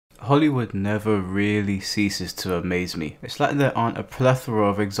Hollywood never really ceases to amaze me. It's like there aren't a plethora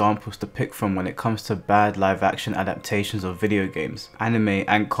of examples to pick from when it comes to bad live action adaptations of video games, anime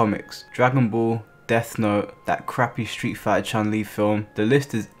and comics. Dragon Ball, Death Note, that crappy Street Fighter Chun-Li film, the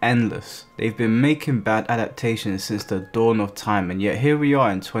list is endless. They've been making bad adaptations since the dawn of time, and yet here we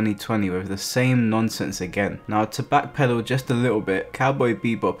are in 2020 with the same nonsense again. Now, to backpedal just a little bit, Cowboy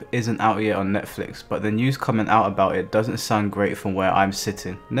Bebop isn't out yet on Netflix, but the news coming out about it doesn't sound great from where I'm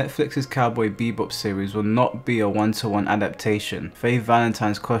sitting. Netflix's Cowboy Bebop series will not be a one-to-one adaptation. Faye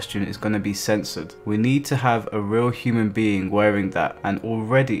Valentine's costume is going to be censored. We need to have a real human being wearing that, and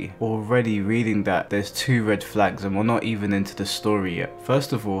already reading that, there's 2 red flags and we're not even into the story yet.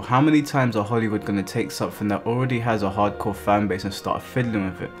 First of all, how many times are Hollywood going to take something that already has a hardcore fan base and start fiddling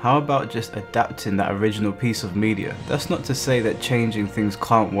with it? How about just adapting that original piece of media? That's not to say that changing things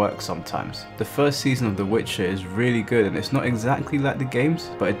can't work sometimes. The first season of The Witcher is really good, and it's not exactly like the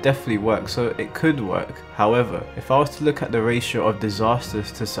games, but it definitely works, so it could work. However, if I was to look at the ratio of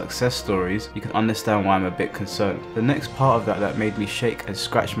disasters to success stories, you can understand why I'm a bit concerned. The next part of that made me shake and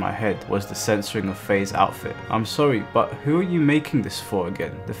scratch my head was the censoring of Faye's outfit. I'm sorry, but who are you making this for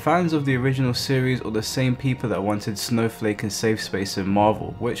again? The fans of the original series, or the same people that wanted Snowflake and Safe Space in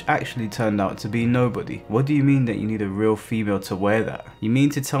Marvel, which actually turned out to be nobody? What do you mean that you need a real female to wear that? You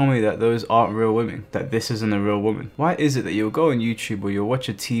mean to tell me that those aren't real women? That this isn't a real woman? Why is it that you'll go on YouTube or you'll watch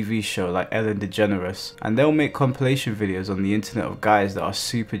a TV show like Ellen DeGeneres, and they'll make compilation videos on the internet of guys that are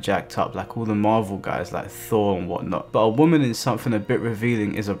super jacked up, like all the Marvel guys like Thor and whatnot, but a woman in something a bit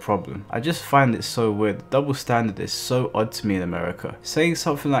revealing is a problem? I just find it so weird. The double standard is so odd to me in America. Saying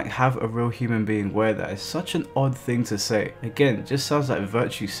something like have a real human being wear that is such an odd thing to say. Again, it just sounds like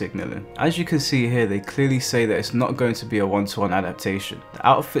virtue signaling. As you can see here, they clearly say that it's not going to be a one-to-one adaptation. The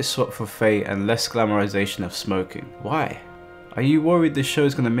outfit swap for Faye and less glamorization of smoking. Why? Are you worried the show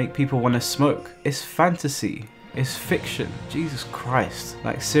is going to make people want to smoke? It's fantasy. It's fiction. Jesus Christ.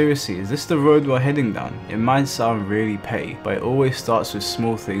 Like, seriously, is this the road we're heading down? It might sound really petty, but it always starts with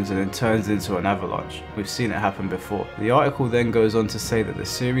small things and then turns into an avalanche. We've seen it happen before. The article then goes on to say that the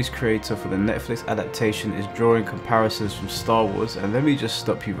series creator for the Netflix adaptation is drawing comparisons from Star Wars, and let me just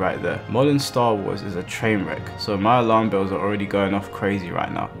stop you right there. Modern Star Wars is a train wreck, so my alarm bells are already going off crazy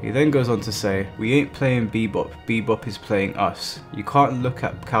right now. He then goes on to say, we ain't playing Bebop, Bebop is playing us. You can't look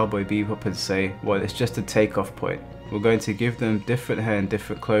at Cowboy Bebop and say, well, it's just a takeoff point. We're going to give them different hair and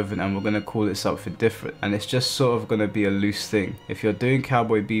different clothing, and we're going to call it something different, and it's just sort of going to be a loose thing. If you're doing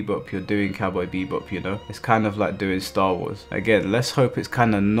Cowboy Bebop, you're doing Cowboy Bebop, you know? It's kind of like doing Star Wars. Again, let's hope it's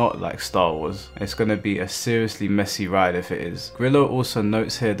kind of not like Star Wars. It's going to be a seriously messy ride if it is. Grillo also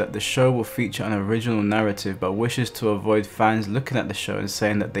notes here that the show will feature an original narrative, but wishes to avoid fans looking at the show and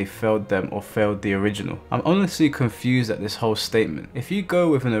saying that they failed them or failed the original. I'm honestly confused at this whole statement. If you go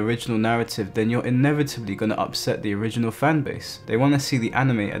with an original narrative, then you're inevitably going to upset the original fan base. They want to see the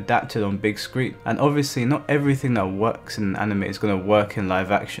anime adapted on big screen, and obviously not everything that works in an anime is going to work in live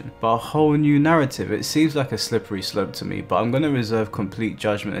action, but a whole new narrative, it seems like a slippery slope to me, but I'm going to reserve complete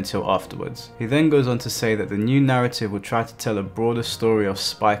judgment until afterwards. He then goes on to say that the new narrative will try to tell a broader story of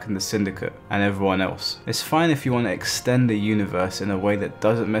Spike and the Syndicate and everyone else. It's fine if you want to extend the universe in a way that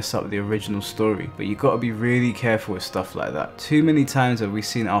doesn't mess up the original story, but you got to be really careful with stuff like that. Too many times have we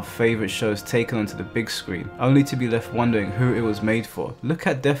seen our favourite shows taken onto the big screen, only to be left wondering who it was made for. Look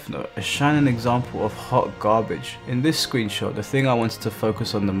at Death Note, a shining example of hot garbage. In this screenshot, the thing I wanted to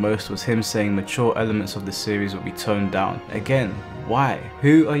focus on the most was him saying mature elements of the series will be toned down. Again, why?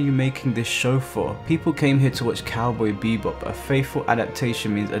 Who are you making this show for? People came here to watch Cowboy Bebop. A faithful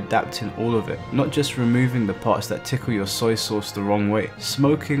adaptation means adapting all of it, not just removing the parts that tickle your soy sauce the wrong way,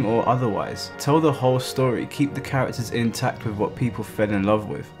 smoking or otherwise. Tell the whole story, keep the characters intact with what people fell in love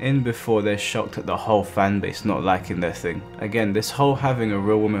with, in before they're shocked at the whole fanbase not liking their thing. Again, this whole having a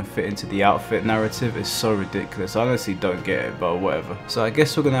real woman fit into the outfit narrative is so ridiculous. I honestly don't get it, but whatever. So I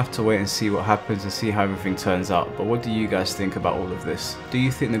guess we're gonna have to wait and see what happens and see how everything turns out. But what do you guys think about all of this? Do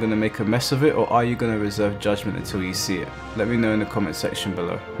you think they're going to make a mess of it, or are you going to reserve judgment until you see it? Let me know in the comment section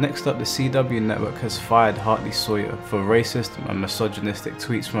below. Next up, the CW network has fired Hartley Sawyer for racist and misogynistic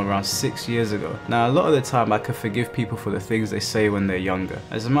tweets from around 6 years ago. Now, a lot of the time I can forgive people for the things they say when they're younger.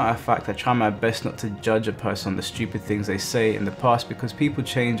 As a matter of fact, I try my best not to judge a person on the stupid things they say in the past, because people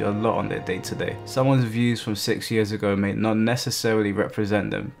change a lot on their day-to-day. Someone's views from 6 years ago may not necessarily represent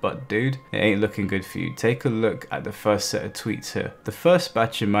them, but dude, it ain't looking good for you. Take a look at the first set of tweets here. here. The first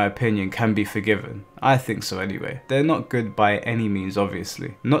batch, in my opinion, can be forgiven. I think so anyway. They're not good by any means,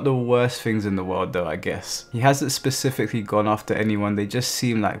 obviously. Not the worst things in the world though, I guess. He hasn't specifically gone after anyone, they just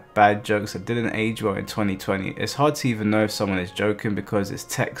seem like bad jokes that didn't age well in 2020. It's hard to even know if someone is joking because it's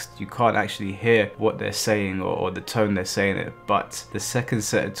text, you can't actually hear what they're saying or the tone they're saying it, but the second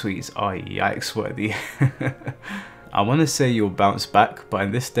set of tweets are yikes worthy. I want to say you'll bounce back, but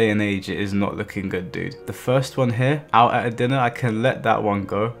in this day and age it is not looking good, dude. The first one here, out at a dinner, I can let that one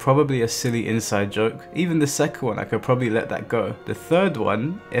go. Probably a silly inside joke. Even the second one, I could probably let that go. The third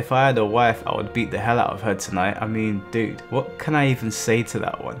one, if I had a wife, I would beat the hell out of her tonight. I mean, dude, what can I even say to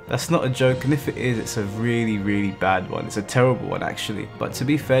that one? That's not a joke, and if it is, it's a really, really bad one. It's a terrible one, actually. But to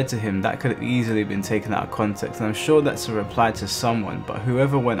be fair to him, that could have easily been taken out of context, and I'm sure that's a reply to someone, but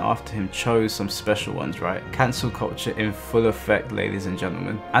whoever went after him chose some special ones, right? Cancel culture in full effect, ladies and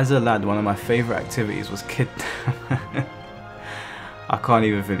gentlemen. As a lad, one of my favourite activities was I can't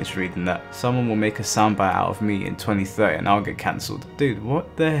even finish reading that. Someone will make a soundbite out of me in 2030 and I'll get cancelled. Dude,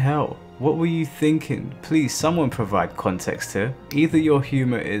 what the hell? What were you thinking? Please, someone provide context here. Either your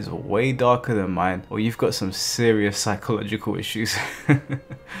humour is way darker than mine, or you've got some serious psychological issues.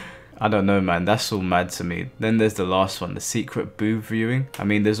 I don't know, man, that's all mad to me. Then there's the last one, the secret boob viewing. I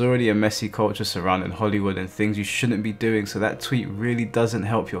mean, there's already a messy culture surrounding Hollywood and things you shouldn't be doing, so that tweet really doesn't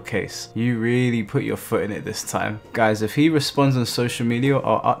help your case. You really put your foot in it this time. Guys, if he responds on social media,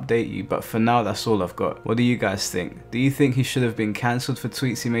 I'll update you, but for now, that's all I've got. What do you guys think? Do you think he should have been cancelled for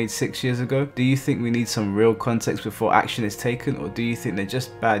tweets he made 6 years ago? Do you think we need some real context before action is taken, or do you think they're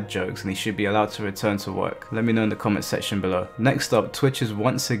just bad jokes and he should be allowed to return to work? Let me know in the comment section below. Next up, Twitch is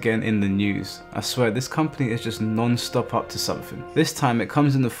once again in the news. I swear this company is just non-stop up to something. This time it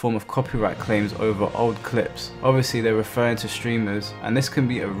comes in the form of copyright claims over old clips. Obviously they're referring to streamers, and this can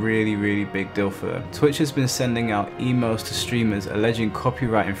be a really big deal for them. Twitch has been sending out emails to streamers alleging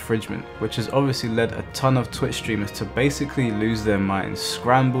copyright infringement, which has obviously led a ton of Twitch streamers to basically lose their minds,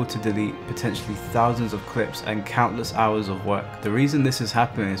 scramble to delete potentially thousands of clips and countless hours of work. The reason this is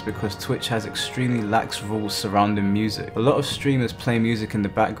happening is because Twitch has extremely lax rules surrounding music. A lot of streamers play music in the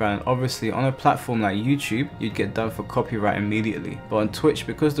background, and obviously on a platform like YouTube, you'd get done for copyright immediately. But on Twitch,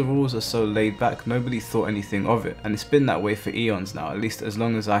 because the rules are so laid back, nobody thought anything of it. And it's been that way for eons now, at least as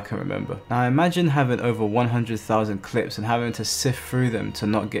long as I can remember. Now imagine having over 100,000 clips and having to sift through them to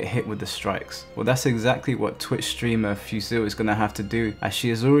not get hit with the strikes. Well, that's exactly what Twitch streamer Fusil is going to have to do, as she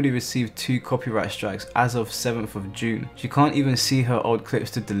has already received 2 copyright strikes as of 7th of June. She can't even see her old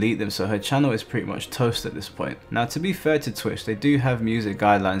clips to delete them, so her channel is pretty much toast at this point. Now to be fair to Twitch, they do have music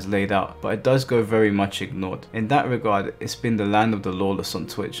guidelines laid out, but it does go very much ignored. In that regard, it's been the land of the lawless on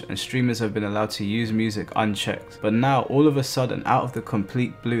Twitch, and streamers have been allowed to use music unchecked. But now, all of a sudden, out of the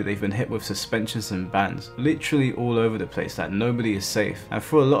complete blue, they've been hit with suspensions and bans. Literally all over the place, like nobody is safe. And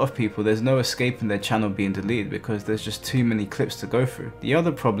for a lot of people, there's no escaping their channel being deleted because there's just too many clips to go through. The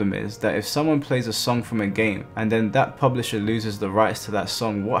other problem is that if someone plays a song from a game, and then that publisher loses the rights to that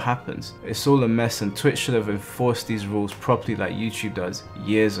song, what happens? It's all a mess, and Twitch should have enforced these rules properly like YouTube does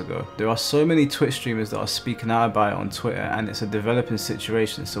years ago. There are so many Twitch streamers that are speaking out about it on Twitter, and it's a developing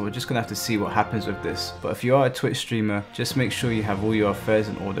situation, so we're just gonna have to see what happens with this. But if you are a Twitch streamer, just make sure you have all your affairs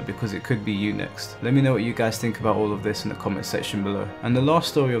in order, because it could be you next. Let me know what you guys think about all of this in the comment section below. And the last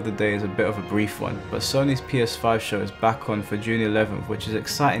story of the day is a bit of a brief one, but Sony's PS5 show is back on for June 11th, which is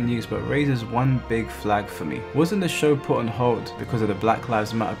exciting news but raises one big flag for me. Wasn't the show put on hold because of the Black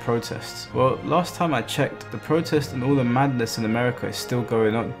Lives Matter protests? Well, last time I checked, the protest and all the madness in America is still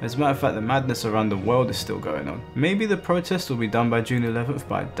going on. As a matter of fact, the madness around the world is still going on. Maybe the protest will be done by June 11th,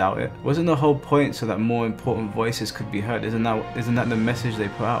 but I doubt it. Wasn't the whole point so that more important voices could be heard? Isn't that the message they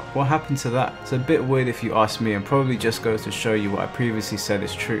put out? What happened to that? It's a bit weird if you ask me, and probably just goes to show you what I previously said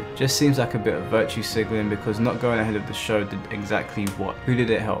is true. Just seems like a bit of virtue signaling, because not going ahead of the show did exactly what? Who did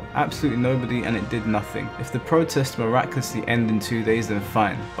it help? Absolutely nobody, and it did nothing. If the protest miraculously end in 2 days, then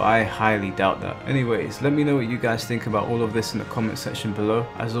fine, but I highly doubt that. Anyways, let me know what you guys think about all of this in the comment section below.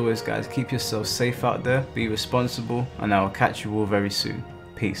 As always guys, keep yourselves safe out there, be responsible, and I will catch you all very soon.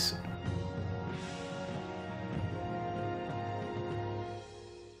 Peace.